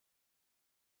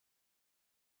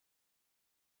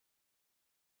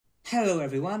Hello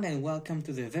everyone and welcome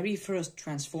to the very first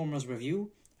Transformers review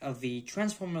of the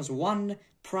Transformers 1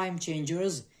 Prime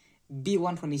Changers,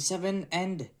 B-127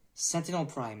 and Sentinel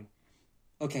Prime.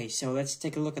 Okay, so let's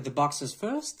take a look at the boxes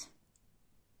first.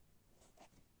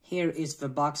 Here is the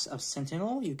box of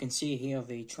Sentinel. You can see here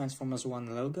the Transformers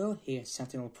 1 logo, here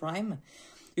Sentinel Prime.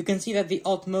 You can see that the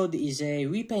alt mode is a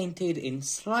repainted in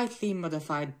slightly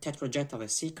modified Tetrajet of a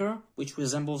Seeker, which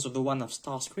resembles the one of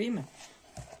Starscream.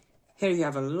 Here you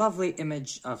have a lovely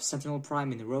image of Sentinel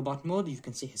Prime in the robot mode. You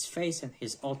can see his face and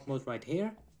his alt mode right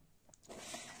here.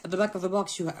 At the back of the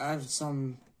box you have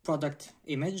some product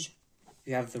image.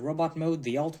 You have the robot mode,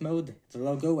 the alt mode, the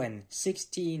logo, and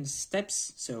 16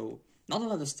 steps, so not a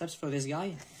lot of steps for this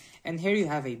guy. And here you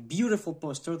have a beautiful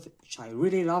poster, which I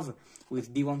really love,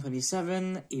 with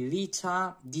B-127,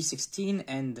 Elita, D16,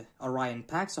 and Orion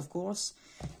packs, of course.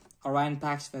 Orion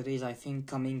packs that is, I think,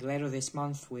 coming later this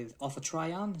month with Alpha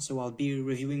Trion, so I'll be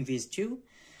reviewing these too.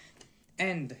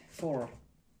 And for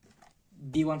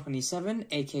B-127,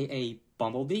 aka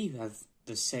Bumblebee, you have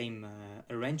the same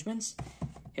arrangements.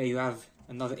 Here you have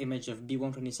another image of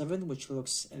B-127, which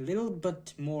looks a little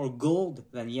bit more gold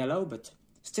than yellow, but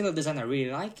still a design I really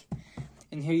like.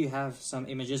 And here you have some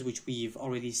images which we've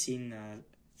already seen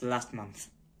the last month.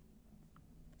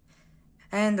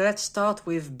 And let's start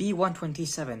with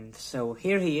B-127. So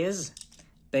here he is,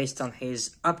 based on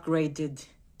his upgraded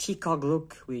TCOG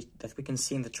look that we can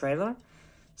see in the trailer.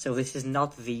 So this is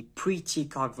not the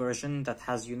pre-TCOG version that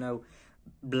has, you know,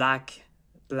 black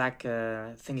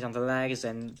things on the legs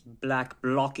and black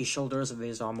blocky shoulders.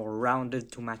 These are more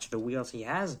rounded to match the wheels he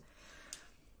has.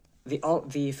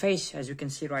 The face, as you can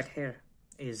see right here,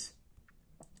 is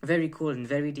very cool and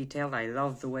very detailed. I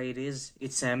love the way it is.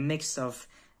 It's a mix of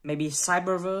maybe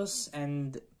Cyberverse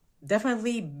and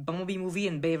definitely Bumblebee movie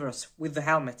and Bayverse with the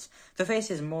helmet. The face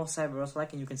is more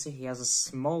Cyberverse-like, and you can see he has a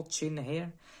small chin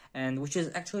here, and which is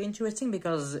actually interesting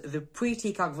because the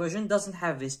pre-TCOG version doesn't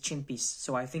have this chin piece,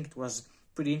 so I think it was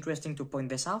pretty interesting to point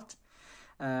this out.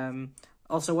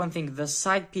 Also, one thing, the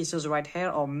side pieces right here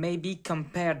are maybe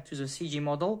compared to the CG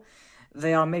model,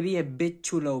 they are maybe a bit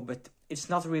too low, but it's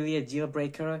not really a deal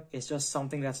breaker. It's just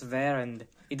something that's there and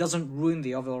it doesn't ruin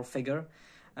the overall figure.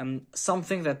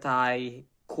 Something that I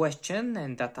question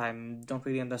and that I don't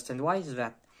really understand why is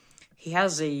that he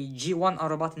has a G1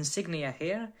 Autobot insignia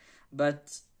here,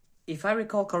 but if I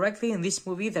recall correctly, in this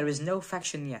movie there is no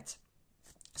faction yet.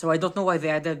 So I don't know why they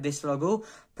added this logo.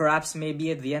 Perhaps maybe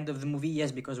at the end of the movie,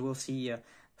 yes, because we'll see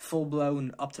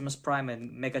full-blown Optimus Prime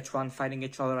and Megatron fighting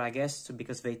each other, I guess,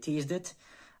 because they teased it.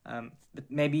 But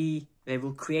maybe they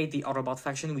will create the Autobot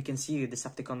faction. We can see the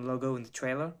Decepticon logo in the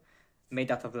trailer,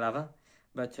 made out of lava.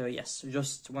 But yes,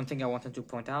 just one thing I wanted to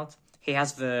point out. He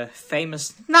has the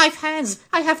famous knife hands!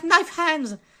 I have knife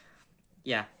hands!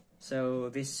 Yeah, so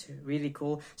this is really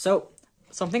cool. So,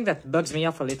 something that bugs me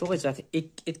off a little is that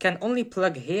it can only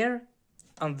plug here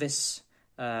on this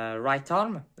right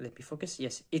arm. Let me focus.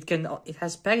 Yes, it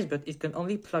has pegs, but it can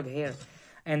only plug here.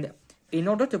 And in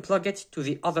order to plug it to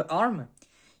the other arm,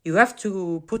 you have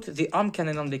to put the arm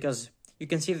cannon on, because you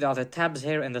can see there are the tabs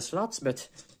here and the slots, but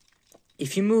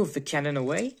if you move the cannon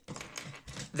away,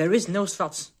 there is no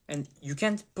slots, and you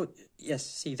can't put, yes,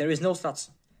 see, there is no slots.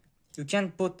 You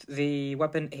can't put the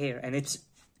weapon here, and it's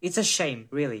a shame,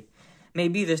 really.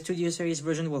 Maybe the Studio Series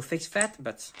version will fix that,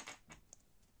 but...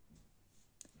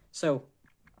 So,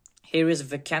 here is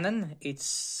the cannon.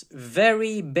 It's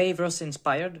very Bayverse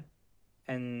inspired,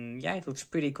 and yeah, it looks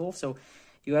pretty cool. So,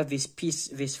 you have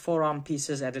these forearm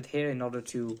pieces added here in order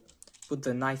to put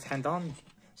the knife hand on.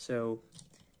 So,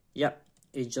 yeah,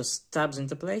 it just stabs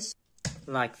into place,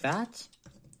 like that.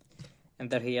 And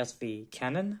there he has the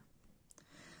cannon.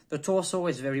 The torso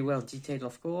is very well detailed,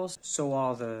 of course, so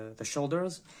are the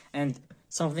shoulders. And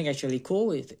something actually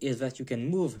cool is that you can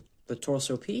move the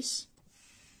torso piece.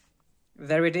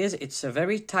 There it is, it's a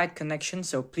very tight connection,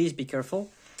 so please be careful.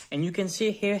 And you can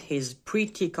see here his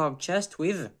pre-TCOG chest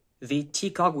with the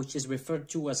TCOG, which is referred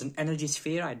to as an energy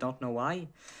sphere, I don't know why.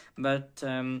 But,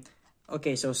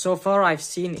 okay, so far I've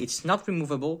seen it's not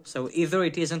removable, so either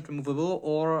it isn't removable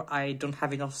or I don't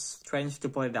have enough strength to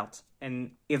pull it out.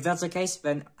 And if that's the case,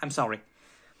 then I'm sorry.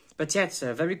 But yeah, it's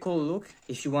a very cool look.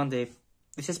 If you want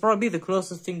this is probably the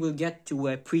closest thing we'll get to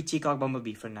a pre-TCOG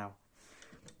Bumblebee for now.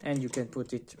 And you can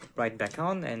put it right back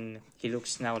on, and he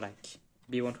looks now like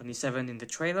B-127 in the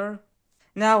trailer.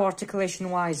 Now,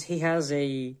 articulation-wise, he has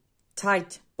a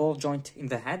tight ball joint in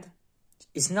the head.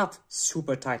 It's not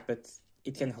super tight, but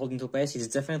it can hold into place. It's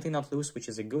definitely not loose, which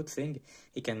is a good thing.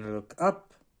 He can look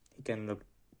up. He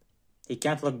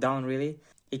can't look down, really.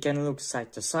 He can look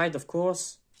side to side, of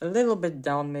course. A little bit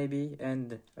down, maybe,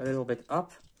 and a little bit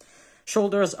up.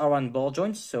 Shoulders are on ball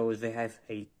joints, so they have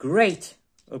a great...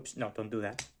 Oops, no, don't do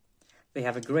that. They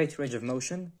have a great range of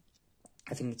motion.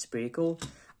 I think it's pretty cool.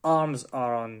 Arms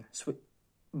are on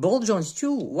ball joints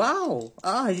too. Wow!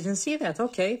 Ah, I didn't see that.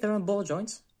 Okay, they're on ball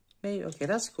joints. Maybe, okay,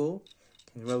 that's cool.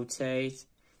 Can rotate,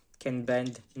 can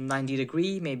bend 90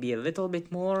 degrees, maybe a little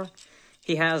bit more.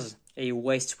 He has a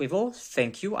waist swivel.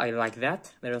 Thank you, I like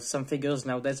that. There are some figures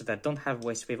nowadays that don't have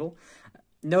waist swivel.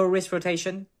 No wrist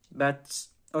rotation, but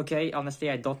okay, honestly,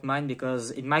 I don't mind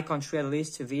because in my country at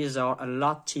least, these are a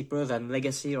lot cheaper than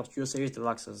Legacy or Studio Series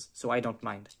Deluxes, so I don't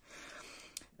mind.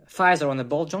 Thighs are on a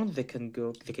ball joint. They can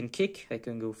kick, they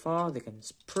can go far, they can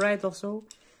spread also.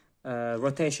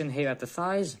 Rotation here at the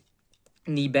thighs.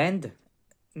 Knee bend.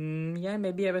 Yeah,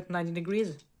 maybe about 90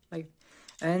 degrees.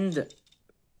 And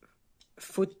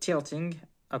foot tilting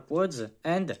upwards.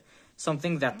 And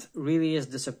something that really is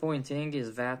disappointing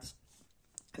is that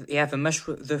you have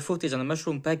the foot is on a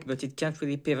mushroom peg, but it can't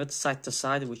really pivot side to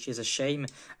side, which is a shame.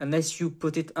 Unless you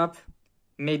put it up,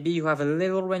 maybe you have a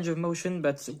little range of motion,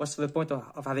 but what's the point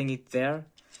of having it there?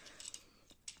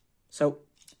 So,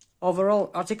 overall,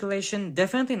 articulation,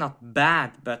 definitely not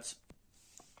bad, but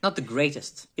not the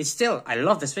greatest. It's still, I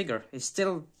love this figure. It's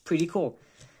still pretty cool.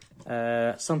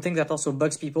 Something that also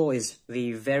bugs people is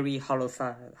the very hollow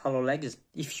legs.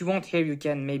 If you want here, you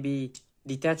can maybe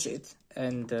detach it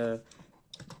and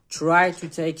try to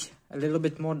take a little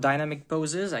bit more dynamic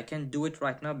poses. I can't do it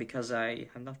right now because I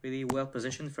am not really well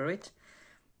positioned for it.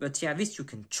 But yeah, at least you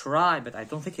can try, but I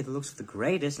don't think it looks the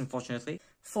greatest, unfortunately.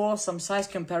 For some size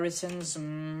comparisons,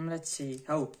 let's see.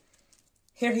 Oh,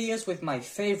 here he is with my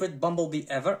favorite Bumblebee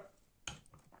ever.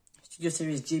 Studio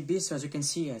Series GB, so as you can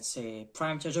see, it's a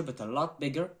prime charger, but a lot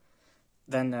bigger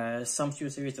than some Studio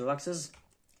Series Deluxes.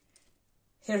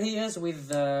 Here he is with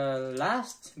the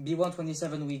last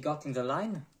B-127 we got in the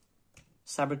line.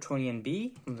 Cybertronian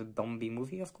B, from the Bumblebee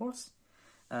movie, of course.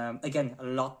 Again, a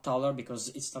lot taller because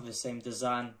it's not the same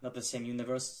design, not the same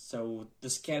universe, so the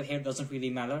scale here doesn't really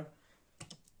matter.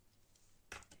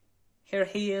 Here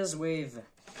he is with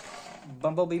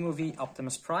Bumblebee movie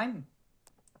Optimus Prime,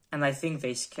 and I think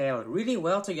they scale really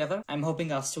well together. I'm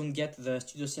hoping I'll soon get the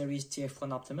Studio Series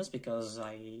TF1 Optimus because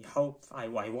I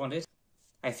want it.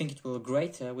 I think it will look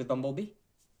great with Bumblebee.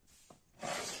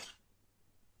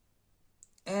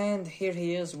 And here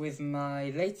he is with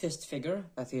my latest figure,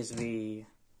 that is the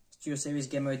Studio Series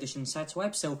Gamer Edition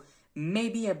Sideswipe, so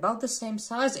maybe about the same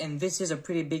size, and this is a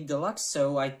pretty big deluxe,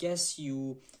 so I guess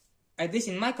at least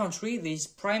in my country, these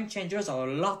prime changers are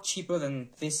a lot cheaper than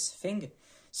this thing,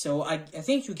 so I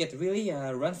think you get really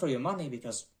a run for your money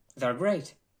because they're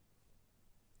great.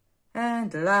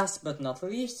 And last but not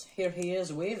least, here he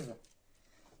is with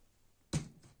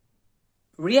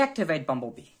Reactivate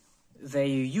Bumblebee. They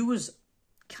use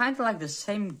kind of like the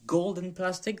same golden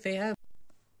plastic they have.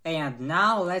 And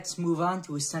now let's move on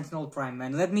to Sentinel Prime,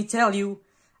 and let me tell you,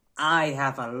 I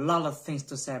have a lot of things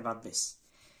to say about this.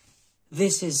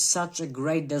 This is such a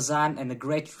great design and a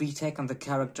great retake on the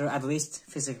character, at least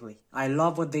physically. I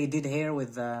love what they did here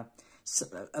with a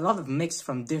lot of mix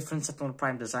from different Sentinel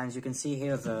Prime designs. You can see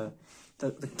here the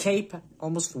cape,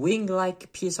 almost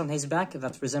wing-like piece on his back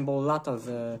that resembles a lot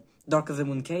of Dark of the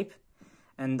Moon cape.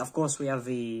 And of course we have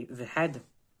the head.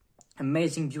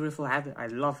 Amazing, beautiful head. I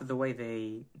love the way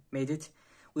they made it.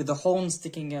 With the horns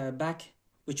sticking back,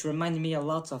 which remind me a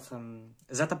lot of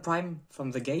Zeta Prime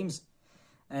from the games.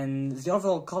 And the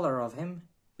overall color of him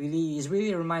is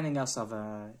really reminding us of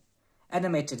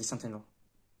animated Sentinel.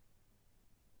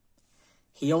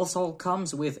 He also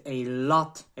comes with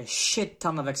a shit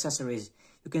ton of accessories.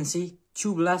 You can see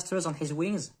 2 blasters on his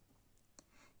wings.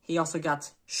 He also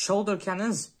got shoulder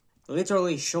cannons,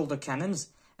 literally shoulder cannons,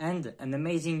 and an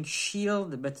amazing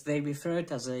shield, but they refer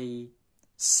it as a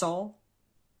saw.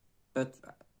 But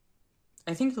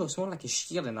I think it looks more like a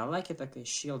shield, and I like it like a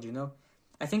shield, you know.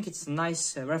 I think it's a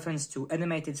nice reference to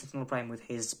animated Sentinel Prime with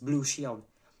his blue shield.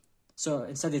 So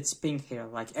instead it's pink here,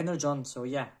 like Energon, so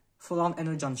yeah, full-on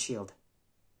Energon shield.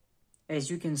 As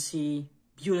you can see,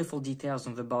 beautiful details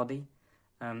on the body,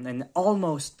 and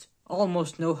almost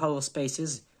no hollow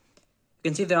spaces. You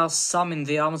can see there are some in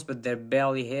the arms, but they're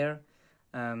barely here.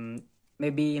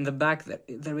 Maybe in the back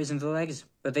there is in the legs,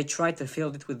 but they tried to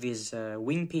fill it with these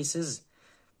wing pieces.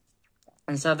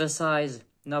 Inside the size,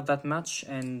 not that much,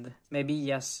 and maybe,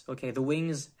 yes, okay, the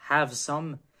wings have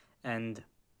some, and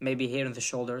maybe here in the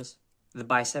shoulders, the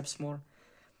biceps more.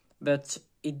 But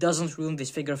it doesn't ruin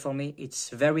this figure for me. It's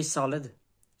very solid,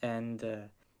 and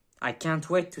I can't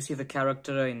wait to see the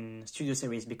character in Studio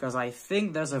Series, because I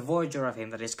think there's a Voyager of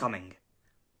him that is coming.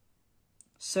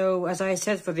 So, as I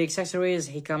said, for the accessories,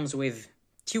 he comes with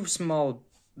 2 small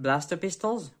blaster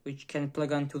pistols, which can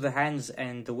plug onto the hands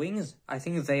and the wings. I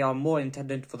think they are more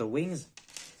intended for the wings.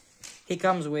 He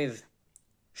comes with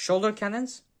shoulder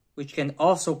cannons, which can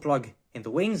also plug in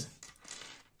the wings.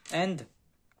 And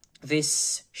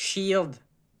this shield,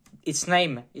 its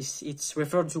name it's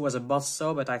referred to as a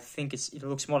buzzsaw, but I think it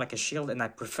looks more like a shield, and I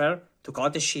prefer to call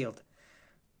it a shield.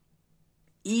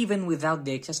 Even without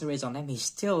the accessories on him, he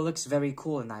still looks very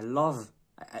cool, and I love...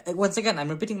 once again, I'm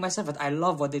repeating myself, but I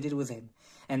love what they did with him.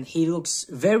 And he looks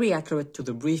very accurate to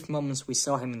the brief moments we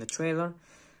saw him in the trailer.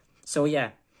 So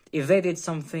yeah, if they did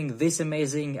something this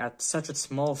amazing at such a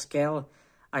small scale,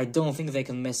 I don't think they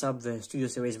can mess up the Studio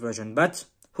Series version, but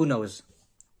who knows?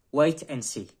 Wait and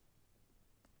see.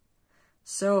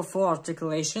 So for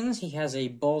articulations, he has a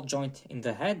ball joint in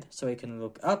the head, so he can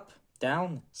look up,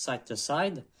 down, side to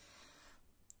side.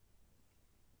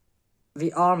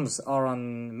 The arms are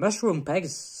on mushroom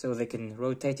pegs, so they can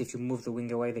rotate. If you move the wing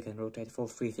away, they can rotate full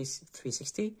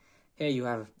 360. Here you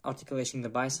have articulation in the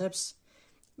biceps.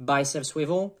 Bicep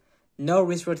swivel. No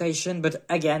wrist rotation, but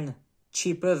again,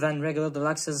 cheaper than regular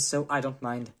deluxes, so I don't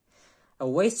mind. A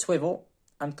waist swivel,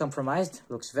 uncompromised,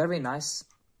 looks very nice.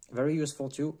 Very useful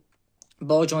too.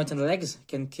 Ball joint in the legs,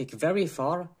 can kick very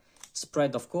far.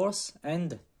 Spread, of course.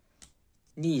 And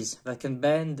knees that can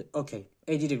bend, okay,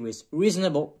 80 degrees.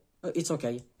 Reasonable. It's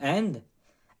okay. And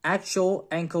actual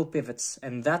ankle pivots,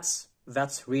 and that's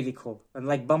really cool.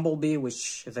 Unlike Bumblebee,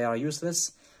 which they are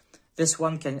useless, this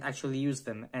one can actually use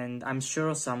them. And I'm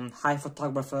sure some high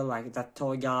photographer like that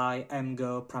toy guy,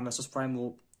 MGO, Prime vs. Prime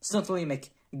will certainly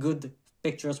make good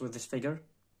pictures with this figure.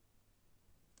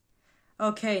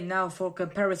 Okay, now for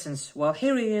comparisons. Well,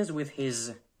 here he is with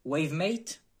his wave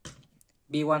mate,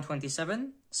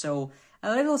 B-127. So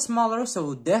a little smaller,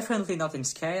 so definitely not in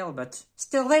scale, but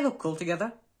still they look cool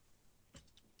together.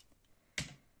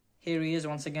 Here he is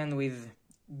once again with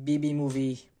BB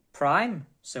Movie Prime,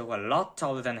 so a lot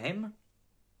taller than him.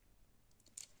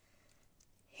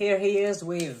 Here he is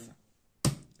with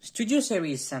Studio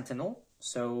Series Sentinel,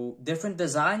 so different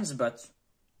designs, but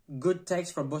good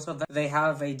takes for both of them. They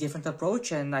have a different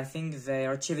approach, and I think they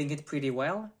are achieving it pretty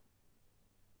well.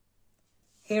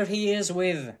 Here he is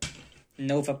with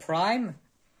Nova Prime.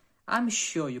 I'm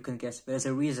sure you can guess there's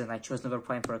a reason I chose Nova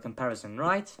Prime for a comparison,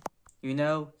 right? You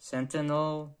know,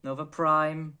 Sentinel, Nova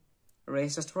Prime,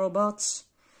 racist robots.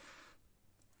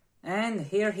 And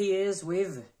here he is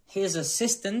with his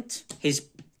assistant, his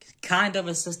kind of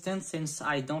assistant, since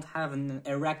I don't have an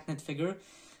Arachnid figure.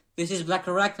 This is Black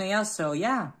Arachnia, so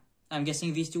yeah, I'm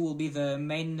guessing these two will be the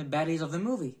main baddies of the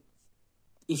movie.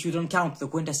 If you don't count the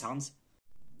quintessons.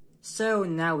 So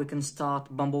now we can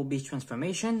start Bumblebee's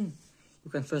transformation.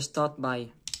 You can first start by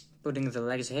putting the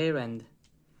legs here and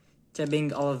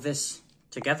tabbing all of this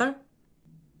together.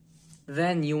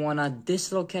 Then you wanna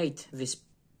dislocate this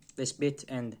bit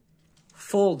and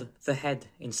fold the head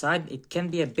inside. It can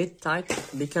be a bit tight,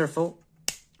 be careful.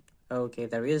 Okay,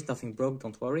 there is nothing broke,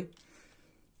 don't worry.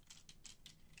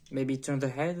 Maybe turn the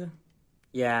head.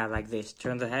 Yeah, like this,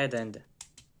 turn the head, and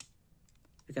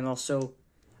you can also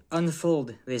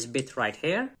unfold this bit right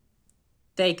here.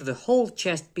 Take the whole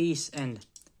chest piece and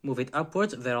move it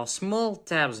upwards. There are small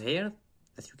tabs here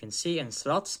that you can see and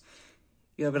slots.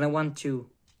 You're gonna want to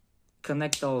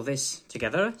connect all this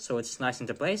together so it's nice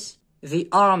into place. The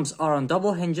arms are on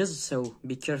double hinges, so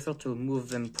be careful to move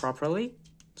them properly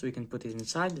so you can put it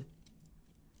inside.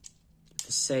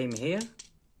 The same here.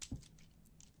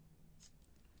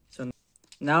 So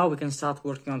now we can start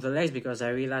working on the legs, because I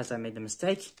realized I made a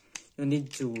mistake. You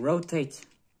need to rotate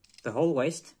the whole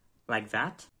waist like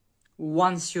that.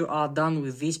 Once you are done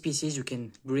with these pieces, you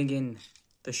can bring in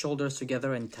the shoulders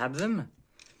together and tab them.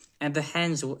 And the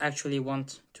hands will actually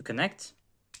want to connect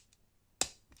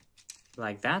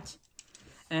like that.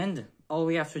 And all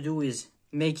we have to do is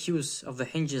make use of the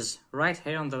hinges right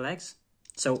here on the legs.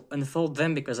 So unfold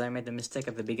them, because I made a mistake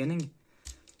at the beginning,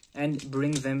 and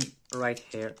bring them right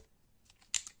here.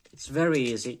 It's very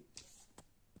easy.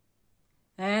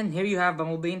 And here you have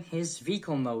Bumblebee in his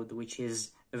vehicle mode, which is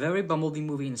very Bumblebee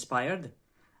movie inspired.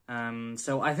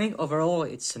 So I think overall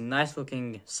it's a nice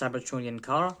looking Cybertronian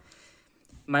car.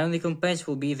 My only complaints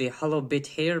will be the hollow bit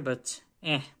here, but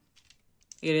it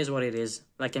is what it is,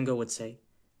 like MGO would say.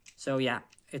 So yeah,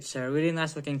 it's a really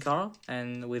nice looking car,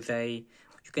 and with you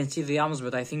can see the arms,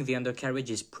 but I think the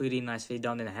undercarriage is pretty nicely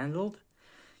done and handled.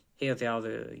 Here they are,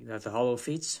 you have the hollow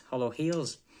feet, hollow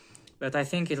heels, but I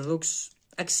think it looks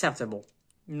acceptable.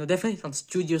 You know, definitely not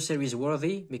Studio Series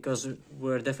worthy, because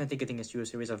we're definitely getting a Studio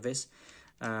Series of this.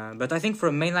 But I think for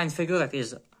a mainline figure that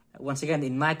is, once again,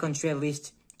 in my country at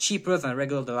least, cheaper than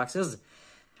regular deluxes,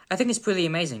 I think it's pretty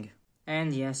amazing.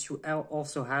 And yes, you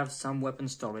also have some weapon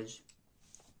storage.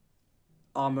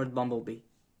 Armored Bumblebee.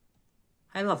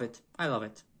 I love it. I love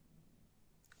it.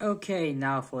 Okay,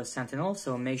 now for Sentinel,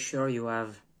 so make sure you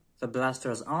have the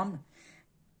blasters on.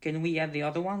 Can we add the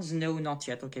other ones? No, not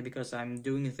yet, okay, because I'm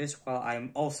doing this while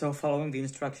I'm also following the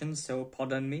instructions, so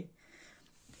pardon me.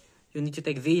 You need to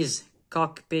take these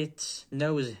cockpit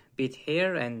nose bit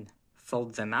here and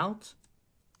fold them out.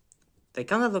 They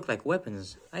kind of look like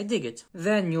weapons. I dig it.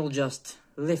 Then you'll just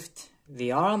lift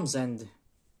the arms and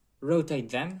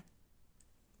rotate them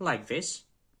like this.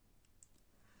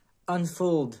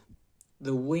 Unfold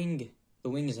the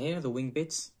wings here, the wing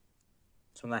bits.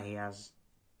 So now he has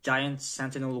giant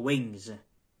Sentinel wings,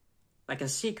 like a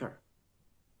seeker.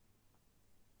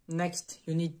 Next,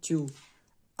 you need to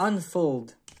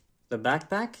unfold the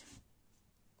backpack.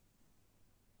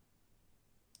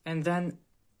 And then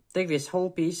take this whole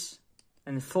piece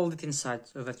and fold it inside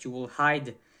so that you will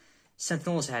hide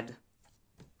Sentinel's head.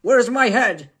 Where's my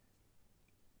head?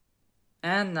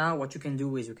 And now what you can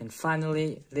do is you can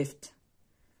finally lift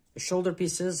the shoulder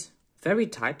pieces very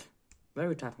tight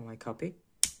on my copy,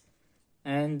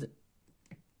 and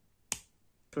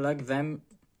plug them,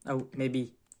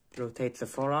 maybe rotate the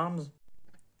forearms,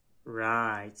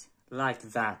 right, like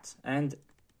that, and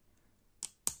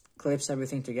clips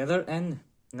everything together, and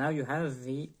now you have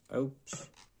the,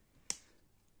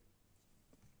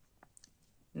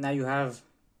 now you have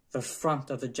the front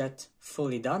of the jet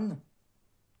fully done.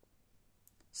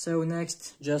 So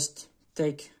next, just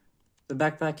take the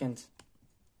backpack and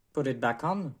put it back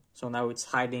on. So now it's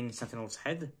hiding Sentinel's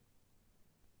head.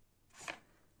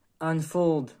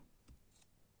 Unfold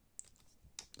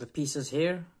the pieces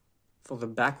here for the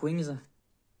back wings.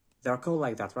 They're called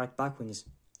like that, right? Back wings.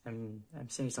 I'm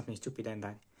saying something stupid and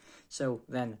that. So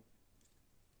then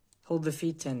hold the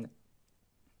feet and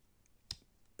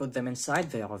put them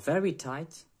inside. They are very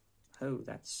tight. Oh,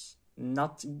 that's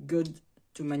not good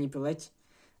to manipulate.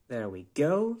 There we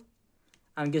go.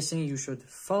 I'm guessing you should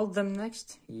fold them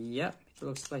next. Yeah, it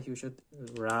looks like you should.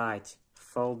 Right.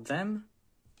 Fold them.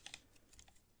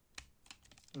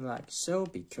 Like so.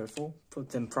 Be careful. Put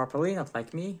them properly, not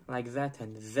like me. Like that.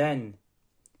 And then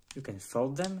you can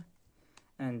fold them.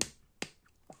 And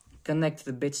connect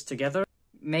the bits together.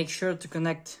 Make sure to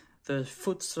connect the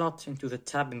foot slot into the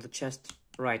tab in the chest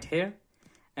right here.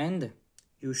 And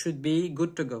you should be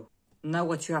good to go. Now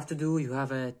what you have to do, you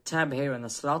have a tab here and a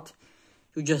slot.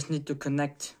 You just need to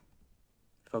connect,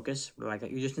 focus, like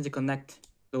that. You just need to connect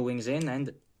the wings in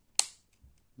and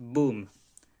boom.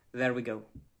 There we go.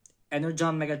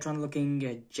 Energon Megatron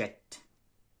looking jet.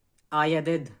 I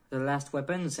added the last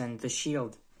weapons and the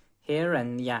shield here,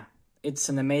 and yeah, it's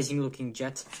an amazing looking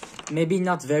jet. Maybe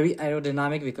not very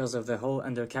aerodynamic because of the whole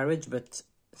undercarriage, but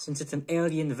since it's an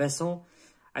alien vessel,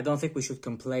 I don't think we should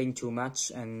complain too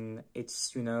much, and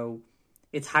it's, you know,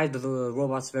 it hides the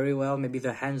robots very well. Maybe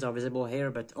the hands are visible here,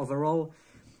 but overall,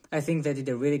 I think they did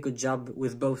a really good job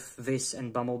with both this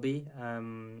and Bumblebee.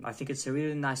 I think it's a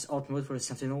really nice alt mode for a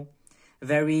Sentinel.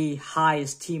 Very high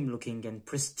esteem looking and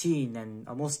pristine and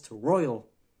almost royal.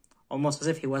 Almost as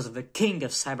if he was the king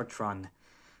of Cybertron.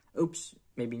 Oops,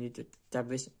 maybe you need to tap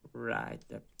this. Right,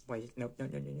 wait, no.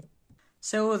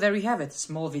 So there we have it,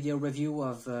 small video review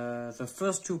of the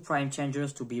first two Prime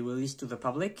Changers to be released to the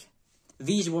public.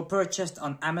 These were purchased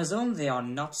on Amazon, they are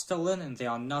not stolen and they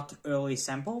are not early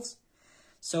samples.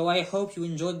 So I hope you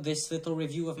enjoyed this little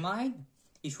review of mine.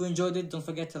 If you enjoyed it, don't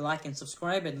forget to like and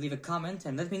subscribe and leave a comment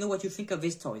and let me know what you think of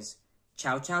these toys.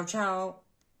 Ciao, ciao, ciao!